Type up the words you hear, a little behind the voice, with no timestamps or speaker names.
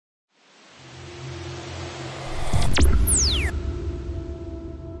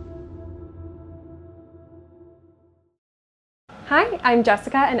Hi, I'm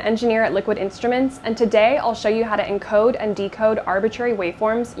Jessica, an engineer at Liquid Instruments, and today I'll show you how to encode and decode arbitrary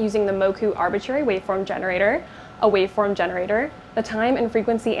waveforms using the Moku Arbitrary Waveform Generator, a waveform generator, the Time and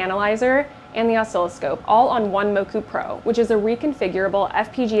Frequency Analyzer, and the oscilloscope, all on one Moku Pro, which is a reconfigurable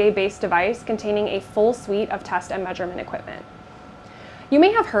FPGA-based device containing a full suite of test and measurement equipment. You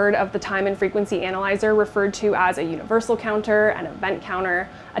may have heard of the Time and Frequency Analyzer referred to as a universal counter, an event counter,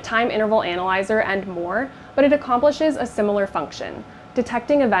 a time interval analyzer, and more, but it accomplishes a similar function,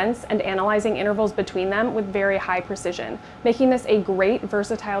 detecting events and analyzing intervals between them with very high precision, making this a great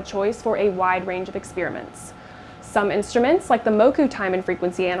versatile choice for a wide range of experiments. Some instruments, like the Moku Time and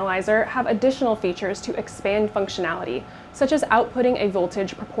Frequency Analyzer, have additional features to expand functionality, such as outputting a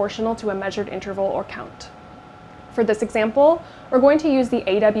voltage proportional to a measured interval or count. For this example, we're going to use the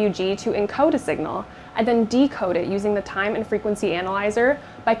AWG to encode a signal and then decode it using the Time and Frequency Analyzer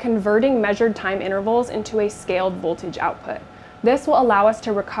by converting measured time intervals into a scaled voltage output. This will allow us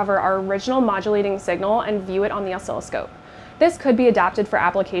to recover our original modulating signal and view it on the oscilloscope. This could be adapted for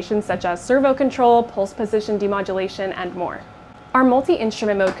applications such as servo control, pulse position demodulation, and more. Our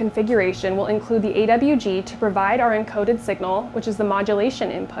multi-instrument mode configuration will include the AWG to provide our encoded signal, which is the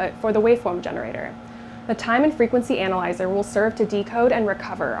modulation input for the waveform generator. The Time and Frequency Analyzer will serve to decode and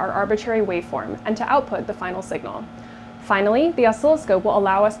recover our arbitrary waveform and to output the final signal. Finally, the oscilloscope will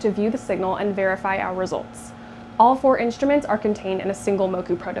allow us to view the signal and verify our results. All four instruments are contained in a single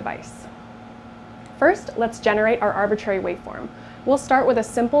Moku Pro device. First, let's generate our arbitrary waveform. We'll start with a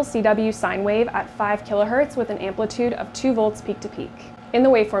simple CW sine wave at 5 kHz with an amplitude of 2 volts peak to peak. In the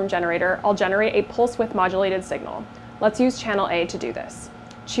waveform generator, I'll generate a pulse width modulated signal. Let's use channel A to do this.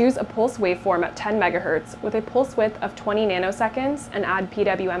 Choose a pulse waveform at 10 MHz with a pulse width of 20 nanoseconds and add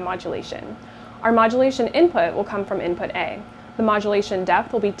PWM modulation. Our modulation input will come from input A. The modulation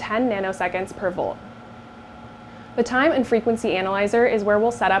depth will be 10 nanoseconds per volt. The Time and Frequency Analyzer is where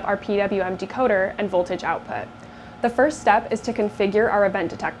we'll set up our PWM decoder and voltage output. The first step is to configure our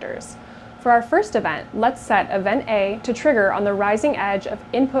event detectors. For our first event, let's set event A to trigger on the rising edge of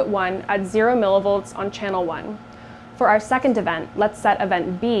input 1 at 0 millivolts on channel 1. For our second event, let's set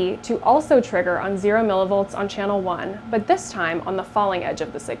event B to also trigger on 0 millivolts on channel 1, but this time on the falling edge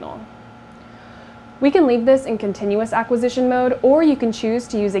of the signal. We can leave this in continuous acquisition mode, or you can choose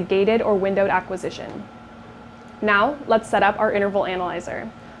to use a gated or windowed acquisition. Now, let's set up our interval analyzer.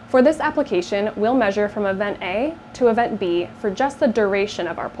 For this application, we'll measure from event A to event B for just the duration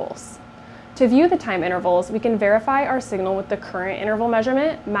of our pulse. To view the time intervals, we can verify our signal with the current interval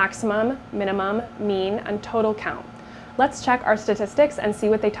measurement, maximum, minimum, mean, and total count. Let's check our statistics and see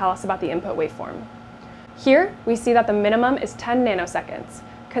what they tell us about the input waveform. Here, we see that the minimum is 10 nanoseconds,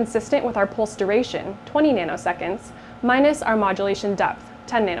 consistent with our pulse duration, 20 nanoseconds, minus our modulation depth,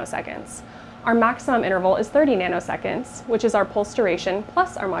 10 nanoseconds. Our maximum interval is 30 nanoseconds, which is our pulse duration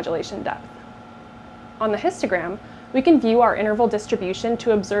plus our modulation depth. On the histogram, we can view our interval distribution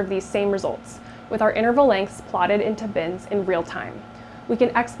to observe these same results, with our interval lengths plotted into bins in real time. We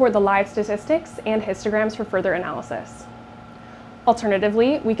can export the live statistics and histograms for further analysis.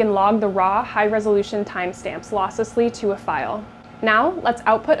 Alternatively, we can log the raw high-resolution timestamps losslessly to a file. Now, let's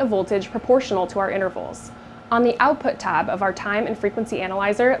output a voltage proportional to our intervals. On the Output tab of our Time and Frequency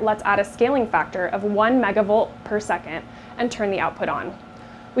Analyzer, let's add a scaling factor of 1 megavolt per second and turn the output on.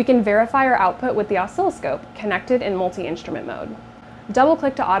 We can verify our output with the oscilloscope connected in multi-instrument mode.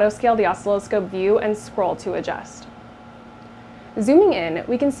 Double-click to auto-scale the oscilloscope view and scroll to adjust. Zooming in,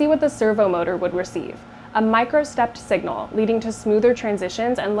 we can see what the servo motor would receive, a micro-stepped signal leading to smoother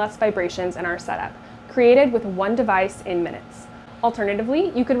transitions and less vibrations in our setup, created with one device in minutes.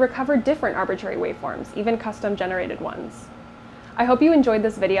 Alternatively, you could recover different arbitrary waveforms, even custom-generated ones. I hope you enjoyed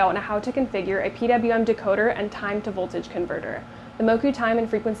this video on how to configure a PWM decoder and time-to-voltage converter. The Moku Time and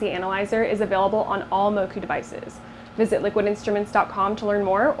Frequency Analyzer is available on all Moku devices. Visit liquidinstruments.com to learn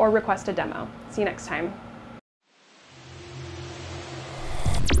more or request a demo. See you next time.